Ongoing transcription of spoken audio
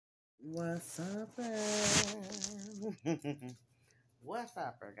What's up, What's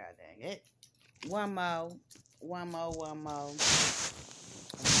up, God dang it? One more, one more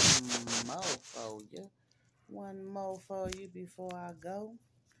for you. One more for you before I go.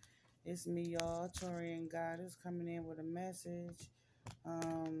 It's me, y'all, Torian Goddess, coming in with a message.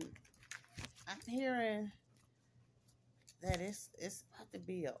 Um, I'm hearing that it's about to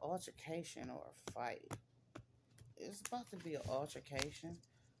be an altercation or a fight. It's about to be an altercation,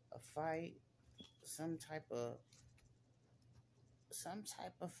 a fight, some type of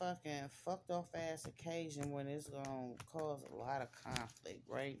fucking fucked off ass occasion when it's gonna cause a lot of conflict,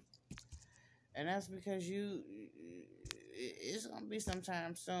 right? And that's because it's gonna be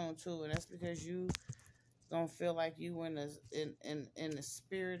sometime soon too, and that's because you gonna feel like you in the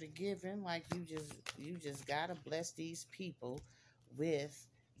spirit of giving, like you just gotta bless these people with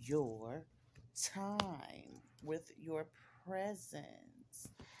your time, with your presence.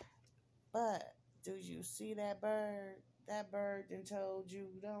 But do you see that bird? That bird then told you,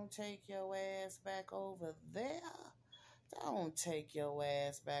 don't take your ass back over there. Don't take your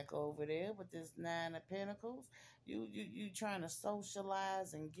ass back over there with this nine of pentacles. You trying to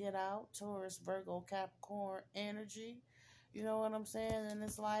socialize and get out. Taurus, Virgo, Capricorn energy. You know what I'm saying? And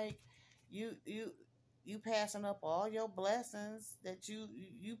it's like you you you passing up all your blessings that you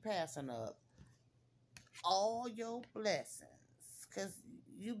passing up all your blessings because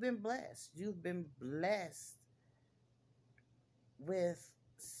you've been blessed. You've been blessed with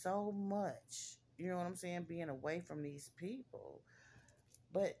so much. You know what I'm saying? Being away from these people,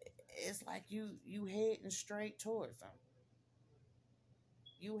 but it's like you heading straight towards them.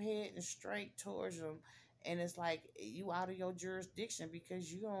 You heading straight towards them, and it's like you out of your jurisdiction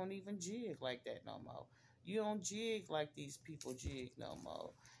because you don't even jig like that no more. You don't jig like these people jig no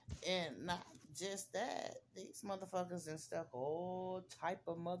more. And not just that, these motherfuckers and stuck all type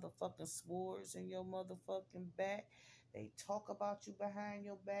of motherfucking swords in your motherfucking back. They talk about you behind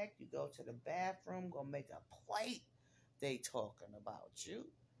your back. You go to the bathroom, go make a plate. They talking about you.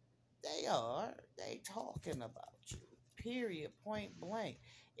 They are. They talking about you. Period. Point blank.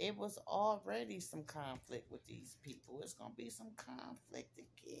 It was already some conflict with these people. It's gonna be some conflict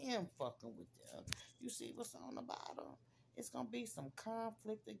again fucking with them. You see what's on the bottom? It's gonna be some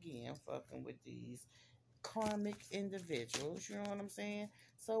conflict again fucking with these karmic individuals. You know what I'm saying?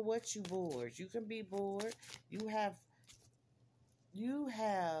 So what you bored? You can be bored. You have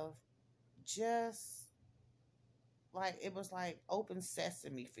just like it was like open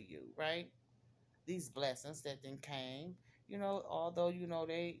sesame for you, right? These blessings that then came. Although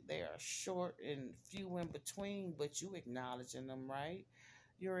they are short and few in between, but you acknowledging them, right?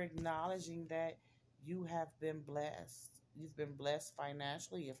 You're acknowledging that you have been blessed. You've been blessed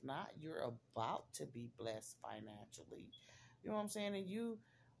financially. If not, you're about to be blessed financially. You know what I'm saying? And you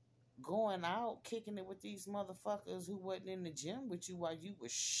going out kicking it with these motherfuckers who wasn't in the gym with you while you were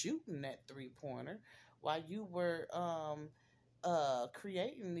shooting that 3-pointer, while you were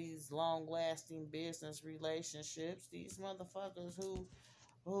creating these long lasting business relationships. These motherfuckers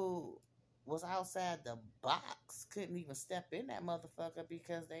who was outside the box couldn't even step in that motherfucker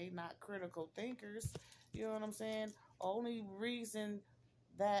because they not critical thinkers. You know what I'm saying? Only reason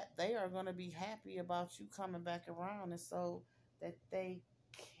that they are going to be happy about you coming back around is so that they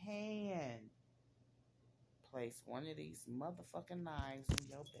can place one of these motherfucking knives in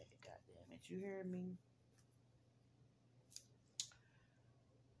your bed. God damn it. You hear me?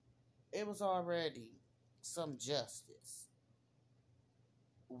 It was already some justice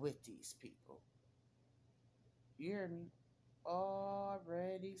with these people. You hear me?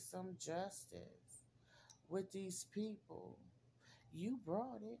 Already some justice with these people. You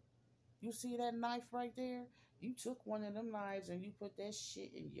brought it. You see that knife right there? You took one of them knives and you put that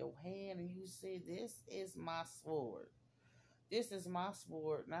shit in your hand and you said, "This is my sword. This is my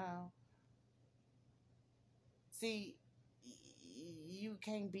sword now." See, you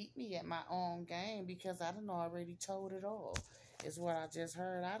can't beat me at my own game because I done already told it all. Is what I just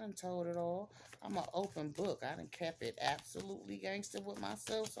heard. I done told it all. I'm an open book. I done kept it absolutely gangster with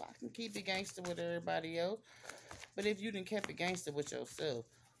myself, so I can keep it gangster with everybody else. But if you done kept it gangster with yourself,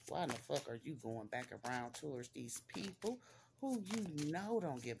 why in the fuck are you going back around towards these people who you know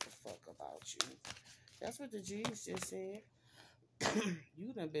don't give a fuck about you? That's what the G's just said.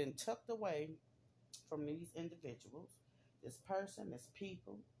 You done been tucked away from these individuals, this person, this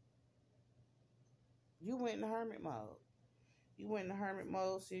people. You went in hermit mode. You went in hermit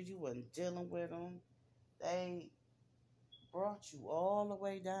mode, said you wasn't dealing with them. They brought you all the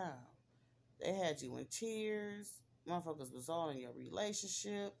way down. They had you in tears. Motherfuckers was all in your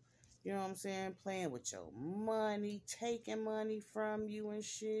relationship. You know what I'm saying? Playing with your money, taking money from you and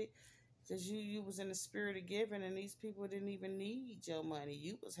shit. Cause you was in the spirit of giving, and these people didn't even need your money.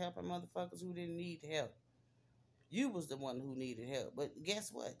 You was helping motherfuckers who didn't need help. You was the one who needed help. But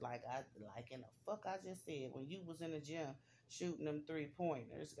guess what? Like in the fuck I just said, when you was in the gym shooting them 3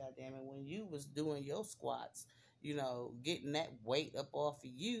 pointers, goddamn it, when you was doing your squats, getting that weight up off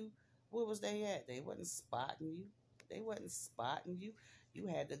of you, where was they at? They wasn't spotting you. They wasn't spotting you. You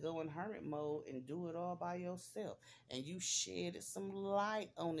had to go in hermit mode and do it all by yourself. And you shedded some light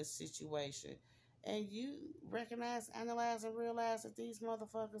on the situation. And you recognize, analyze, and realize that these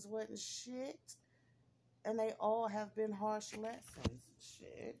motherfuckers wasn't shit, and they all have been harsh lessons.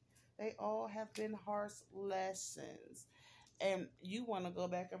 Shit. They all have been harsh lessons. And you want to go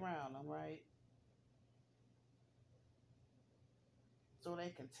back around them, right? So they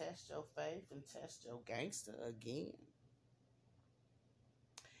can test your faith and test your gangster again.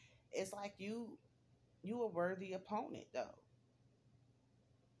 It's like you a worthy opponent though.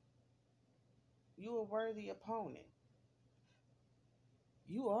 You a worthy opponent.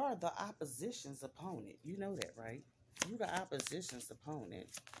 You are the opposition's opponent. You know that, right? You the opposition's opponent.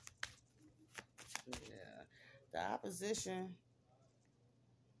 Yeah. The opposition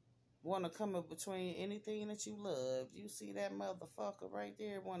want to come in between anything that you love. You see that motherfucker right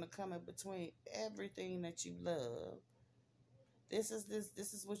there want to come in between everything that you love. This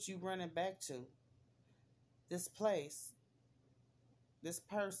is what you running back to. This place, this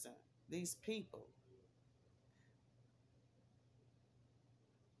person, these people.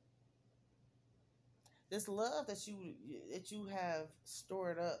 This love that you have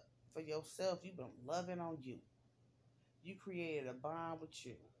stored up for yourself, you've been loving on you. You created a bond with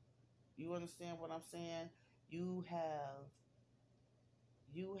you. You understand what I'm saying? You have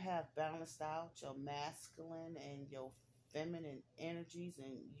you have balanced out your masculine and your feminine energies,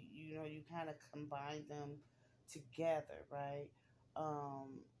 and you kind of combine them together, right?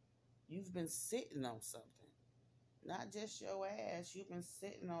 um you've been sitting on something, not just your ass. You've been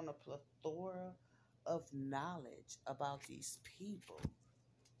sitting on a plethora of knowledge about these people.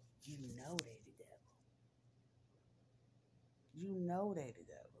 You know they the devil. You know they the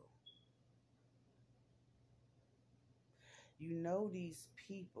devil. You know these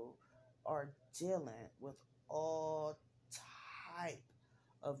people are dealing with all type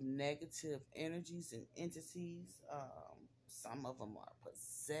of negative energies and entities. Some of them are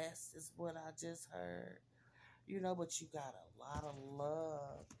possessed, is what I just heard. But you got a lot of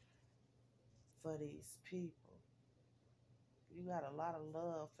love for these people. You got a lot of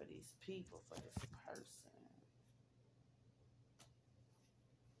love for these people, for this person.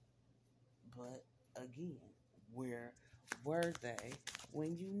 But again, where were they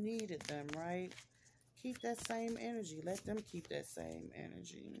when you needed them, right? Keep that same energy. Let them keep that same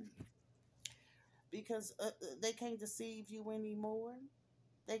energy. Because they can't deceive you anymore.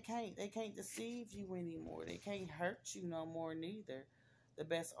 They can't deceive you anymore. They can't hurt you no more neither. The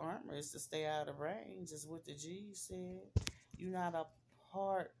best armor is to stay out of range, is what the G said. You're not a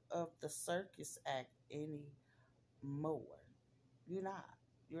part of the circus act anymore. You're not.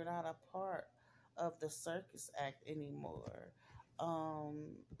 You're not a part of the circus act anymore.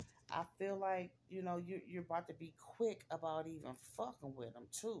 Um, I feel like you're about to be quick about even fucking with them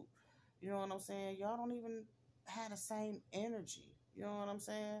too. You know what I'm saying? Y'all don't even have the same energy. You know what I'm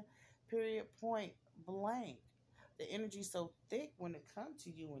saying? Period. Point blank. The energy's so thick when it comes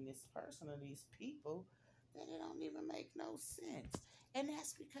to you and this person or these people that it don't even make no sense. And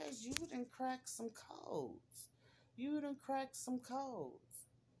that's because you done cracked some codes. You done cracked some codes.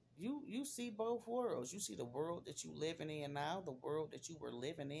 You see both worlds. You see the world that you living in now, the world that you were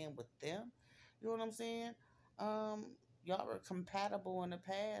living in with them. You know what I'm saying? Um, y'all were compatible in the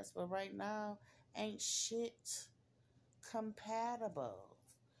past, but right now ain't shit compatible.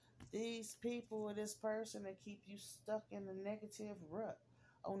 These people or this person that keep you stuck in the negative rut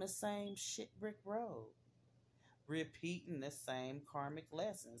on the same shit brick road, repeating the same karmic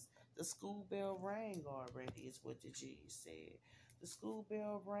lessons. The school bell rang already, is what the G said. The school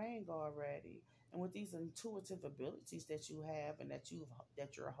bell rang already. And with these intuitive abilities that you have and that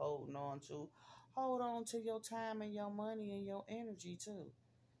you're holding on to, hold on to your time and your money and your energy too.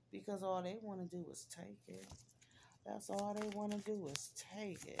 Because all they want to do is take it. That's all they want to do is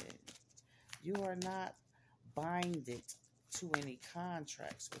take it. You are not binded to any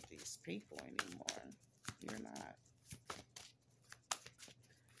contracts with these people anymore. You're not.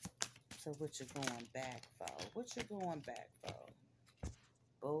 So what you going back for? What you going back for?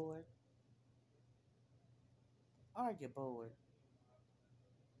 Bored? Are you bored?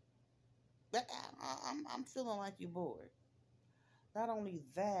 I'm feeling like you're bored. Not only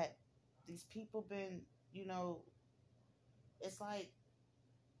that, These people been, you know, it's like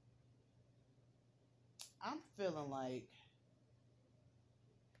I'm feeling like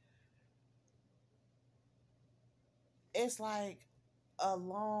it's like a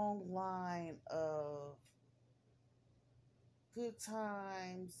long line of good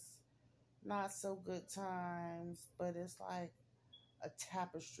times, not so good times, but it's like a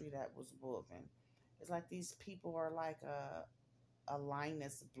tapestry that was woven. It's like these people are like a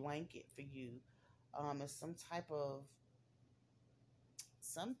Linus blanket for you. It's some type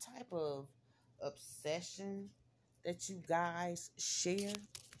of obsession that you guys share.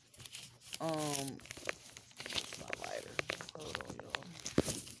 My lighter. Hold on, y'all.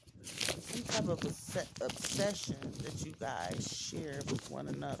 Some type of obsession that you guys share with one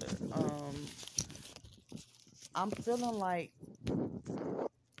another. I'm feeling like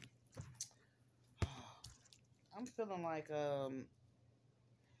I'm feeling like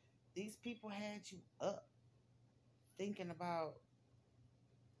these people had you up thinking about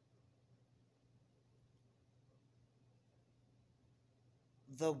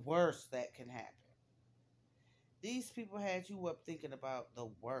the worst that can happen. These people had you up thinking about the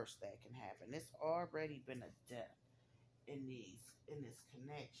worst that can happen. It's already been a death in this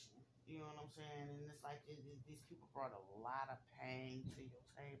connection. You know what I'm saying? And it's like these people brought a lot of pain to your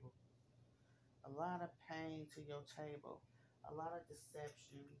table, a lot of pain to your table, a lot of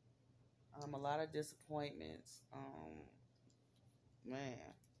deception, a lot of disappointments.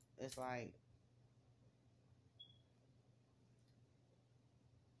 Man, it's like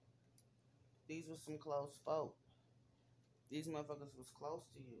these were some close folk. These motherfuckers was close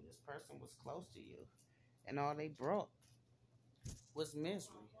to you. This person was close to you, and all they brought was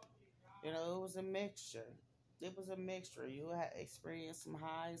misery. You know, it was a mixture. It was a mixture. You had experienced some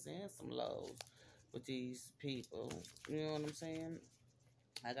highs and some lows with these people. You know what I'm saying?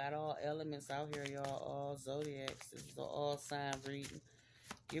 I got all elements out here, y'all. All zodiacs. This is all sign reading.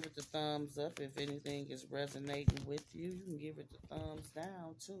 Give it the thumbs up if anything is resonating with you. You can give it the thumbs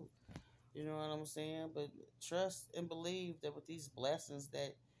down too. You know what I'm saying? But trust and believe that with these blessings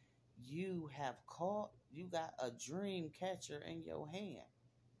that you have caught, you got a dream catcher in your hand.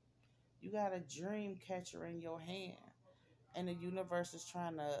 You got a dream catcher in your hand. And the universe is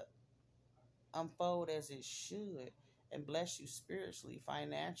trying to unfold as it should and bless you spiritually,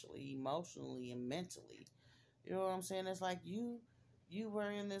 financially, emotionally, and mentally. You know what I'm saying? It's like you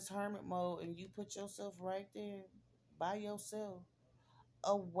were in this hermit mode and you put yourself right there by yourself,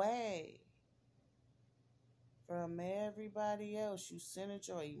 away from everybody else. You centered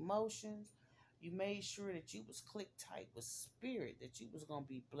your emotions. You made sure that you was click tight with spirit, that you was gonna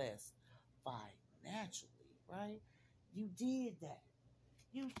be blessed financially, right? You did that.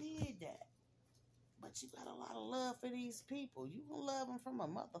 You did that. But you got a lot of love for these people. You gonna love them from a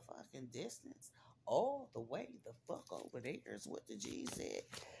motherfucking distance, all the way the fuck over there is what the G said.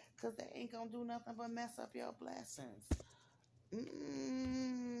 Cause they ain't gonna do nothing but mess up your blessings.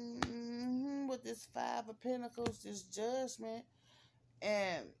 With this Five of Pentacles, this Judgment,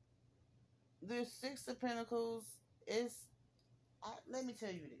 and this Six of Pentacles is. Let me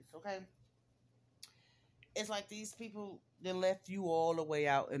tell you this, okay? It's like these people that left you all the way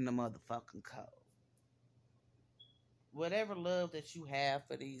out in the motherfucking cold. Whatever love that you have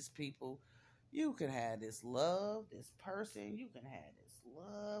for these people, you can have this love, this person, you can have this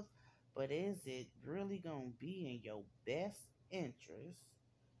love, but is it really gonna be in your best interest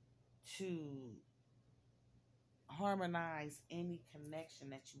to harmonize any connection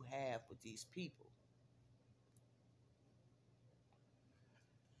that you have with these people?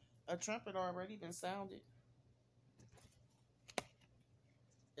 A trumpet already been sounded.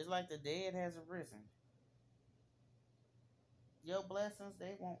 It's like the dead has arisen. Your blessings,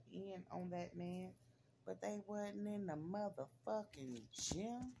 they won't end on that man, but they wasn't in the motherfucking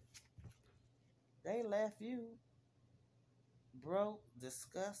gym. They left you broke,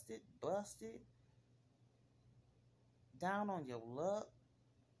 disgusted, busted, down on your luck,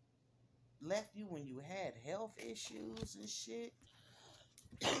 left you when you had health issues and shit.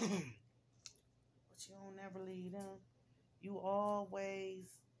 But you don't never leave them. You always,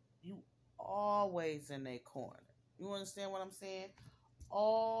 you always in their corner. You understand what I'm saying?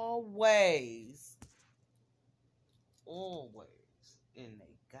 Always, always in a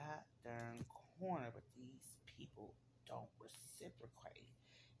goddamn corner, but these people don't reciprocate.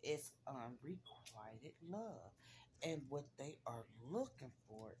 It's unrequited love. And what they are looking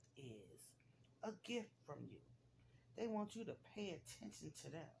for is a gift from you. They want you to pay attention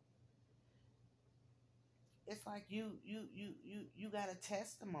to them. It's like you got a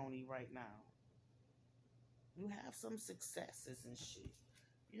testimony right now. You have some successes and shit.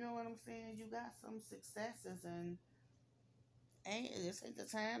 You know what I'm saying? You got some successes, and ain't this ain't the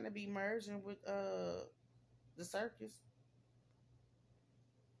time to be merging with the circus.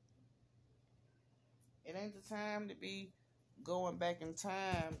 It ain't the time to be going back in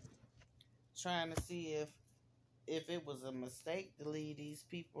time trying to see if it was a mistake to leave these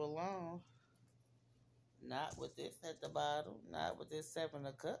people alone. Not with this at the bottom, not with this seven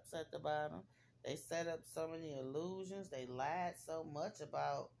of cups at the bottom. They set up so many illusions. They lied so much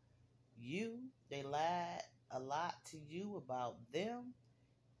about you. They lied a lot to you about them.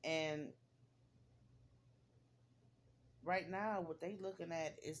 And right now, what they looking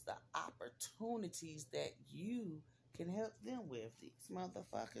at is the opportunities that you can help them with. These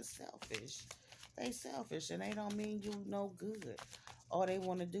motherfuckers selfish. They selfish and they don't mean you no good. All they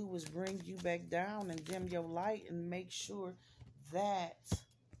want to do is bring you back down and dim your light and make sure that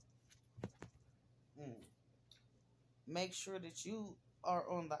mm, make sure that you are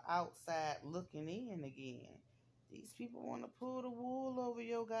on the outside looking in again. These people want to pull the wool over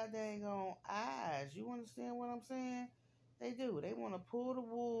your goddamn eyes. You understand what I'm saying? They do. They want to pull the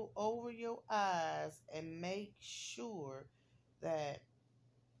wool over your eyes and make sure that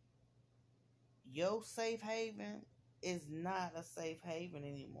your safe haven is not a safe haven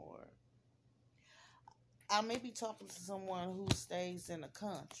anymore. I may be talking to someone who stays in a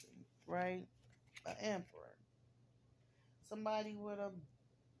country, right? An emperor. Somebody with a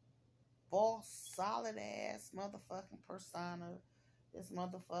boss, solid ass motherfucking persona. This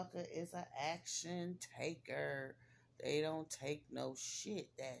motherfucker is an action taker. They don't take no shit.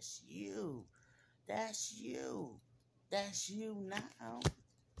 That's you. That's you. That's you now.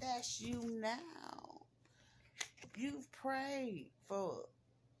 That's you now. You've prayed for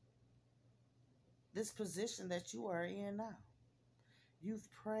this position that you are in now. You've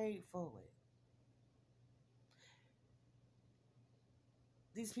prayed for it.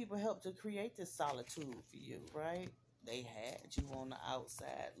 These people helped to create this solitude for you, right? They had you on the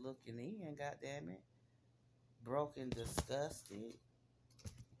outside looking in, goddamn it. Broke and disgusted.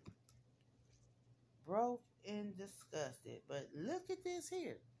 Broke and disgusted. But look at this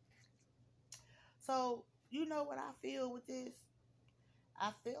here. So, you know what I feel with this?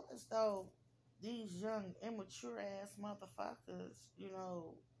 I feel as though these young, immature ass motherfuckers,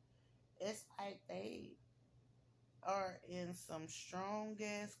 it's like they are in some strong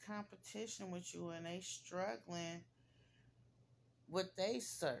ass competition with you and they struggling with they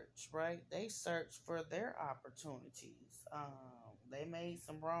search, right? They search for their opportunities. They made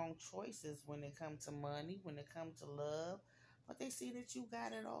some wrong choices when it comes to money, when it comes to love, but they see that you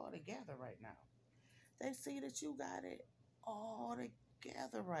got it all together right now. They see that you got it all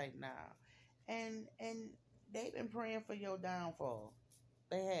together right now, and they've been praying for your downfall.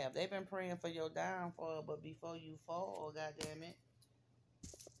 They have. They've been praying for your downfall, but before you fall, goddamn it,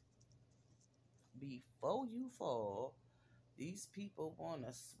 before you fall, these people want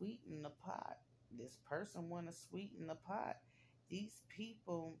to sweeten the pot. This person want to sweeten the pot. These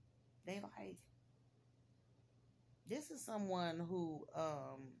people, they like. This is someone who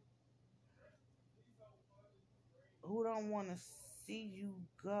don't want to see you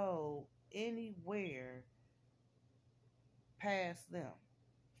go anywhere past them.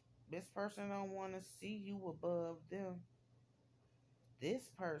 This person don't want to see you above them. This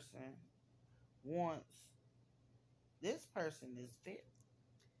person wants. This person is fit.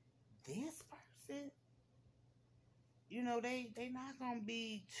 This person, they not gonna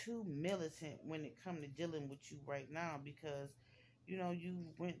be too militant when it come to dealing with you right now because you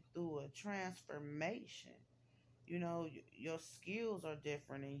went through a transformation. Your skills are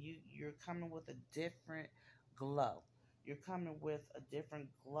different and you're coming with a different glow. You're coming with a different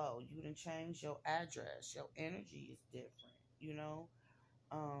glow. You didn't change your address. Your energy is different.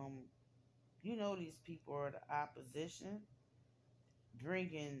 Um, these people are the opposition,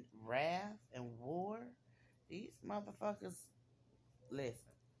 bringing wrath and war. These motherfuckers,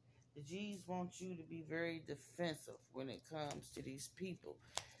 listen. The G's want you to be very defensive when it comes to these people.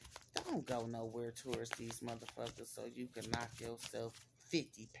 Don't go nowhere towards these motherfuckers so you can knock yourself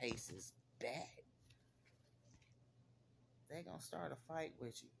 50 paces back. They gonna start a fight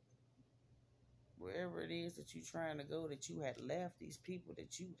with you. Wherever it is that you trying to go that you had left, these people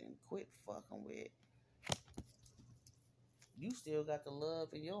that you didn't quit fucking with, you still got the love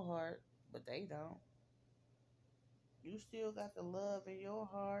in your heart, but they don't. You still got the love in your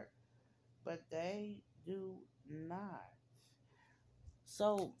heart, but they do not.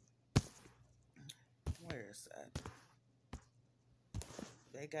 So, where's that?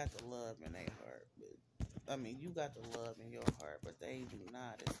 They got the love in their heart. But, I mean, you got the love in your heart, but they do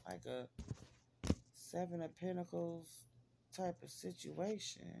not. It's like a Seven of Pentacles type of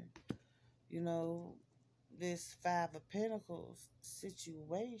situation. You know, this Five of Pentacles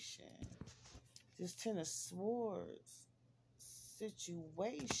situation, this Ten of Swords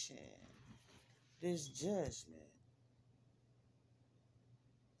situation, this Judgment.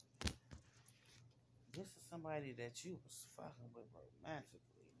 This is somebody that you was fucking with romantically.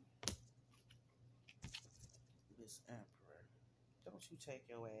 This Emperor. Don't you take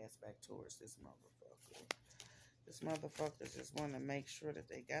your ass back towards this motherfucker. This motherfucker just want to make sure that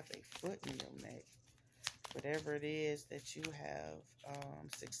they got their foot in your neck. Whatever it is that you have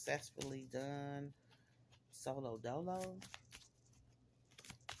successfully done solo dolo,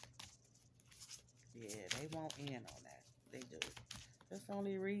 yeah, they won't in on that. They do. That's the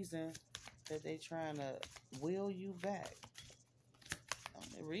only reason that they trying to will you back.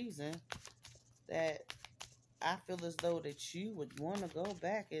 The only reason that I feel as though that you would want to go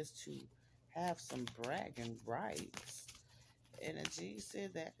back is to have some bragging rights. And the G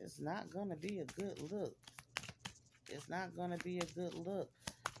said that is not going to be a good look. It's not going to be a good look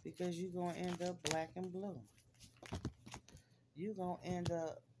because you're going to end up black and blue. You're going to end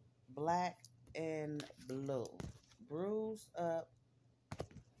up black and blue. Bruised up.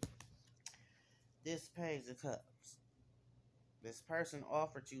 This Page of Cups. This person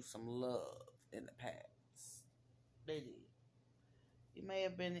offered you some love in the past. They did. You may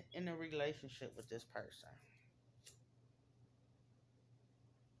have been in a relationship with this person.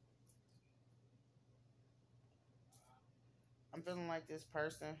 I'm feeling like this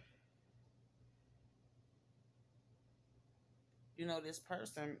person, this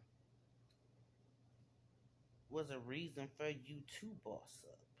person was a reason for you to boss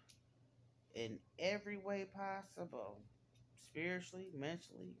up in every way possible, spiritually,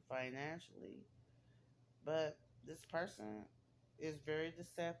 mentally, financially. But this person is very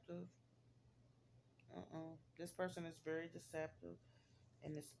deceptive. This person is very deceptive,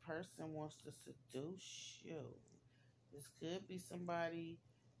 and this person wants to seduce you. This could be somebody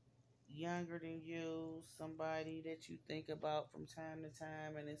younger than you, somebody that you think about from time to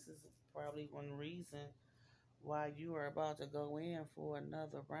time, and this is probably one reason why you are about to go in for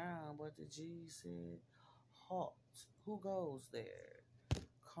another round. But the G said, halt. Who goes there?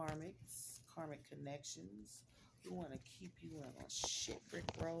 Karmic connections. Who want to keep you on a shit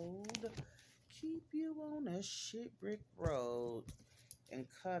brick road? Keep you on a shit brick road and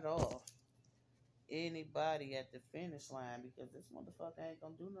cut off anybody at the finish line because this motherfucker ain't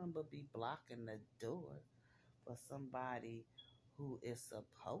gonna do nothing but be blocking the door for somebody who is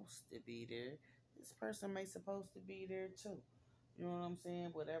supposed to be there. This person may supposed to be there too. You know what I'm saying?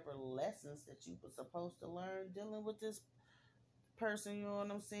 Whatever lessons that you were supposed to learn dealing with this person, you know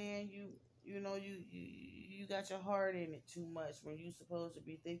what I'm saying? You got your heart in it too much when you supposed to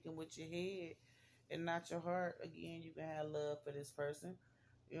be thinking with your head and not your heart. Again, you can have love for this person.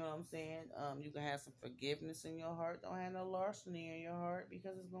 You know what I'm saying? You can have some forgiveness in your heart. Don't have no larceny in your heart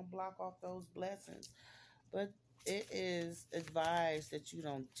because it's gonna block off those blessings. But it is advised that you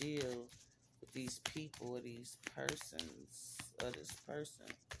don't deal with these people or these persons or this person.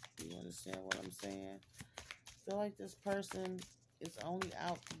 You understand what I'm saying? I feel like this person is only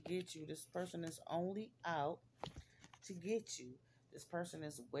out to get you. This person is only out to get you. This person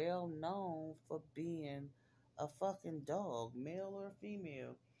is well known for being a fucking dog, male or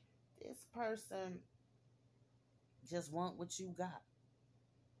female. This person just want what you got.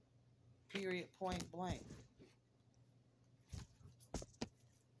 Period, point blank.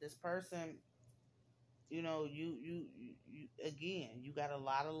 This person, you again, you got a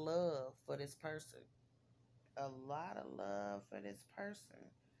lot of love for this person. A lot of love for this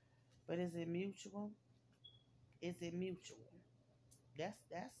person. But is it mutual? Is it mutual? That's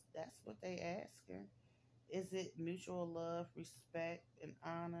what they asking. Is it mutual love, respect, and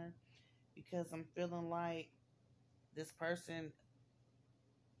honor? Because I'm feeling like this person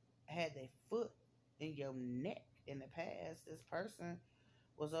had their foot in your neck in the past. This person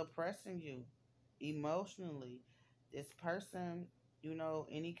was oppressing you emotionally. This person,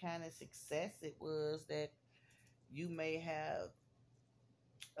 any kind of success it was that you may have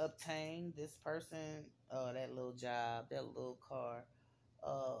obtained, this person, that little job, that little car,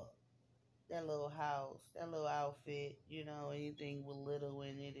 uh, that little house, that little outfit, anything with little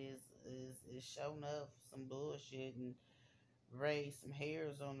in it is showing up some bullshit and raise some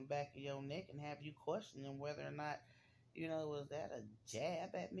hairs on the back of your neck and have you questioning whether or not, was that a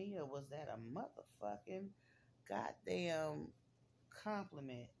jab at me or was that a motherfucking goddamn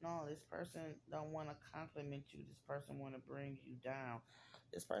compliment? No, this person don't want to compliment you. This person want to bring you down.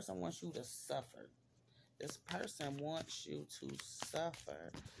 This person wants you to suffer. This person wants you to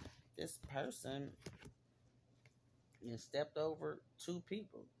suffer. This person and stepped over two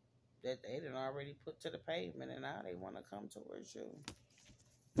people that they didn't already put to the pavement, and now they want to come towards you.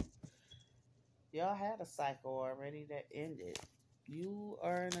 Y'all had a cycle already that ended. You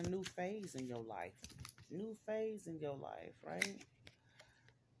are in a new phase in your life. New phase in your life, right?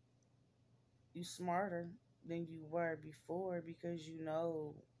 You smarter than you were before because you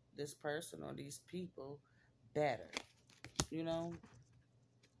know this person or these people better. You know,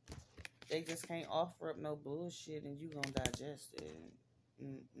 they just can't offer up no bullshit and you gonna digest it.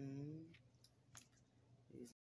 Mm-mm.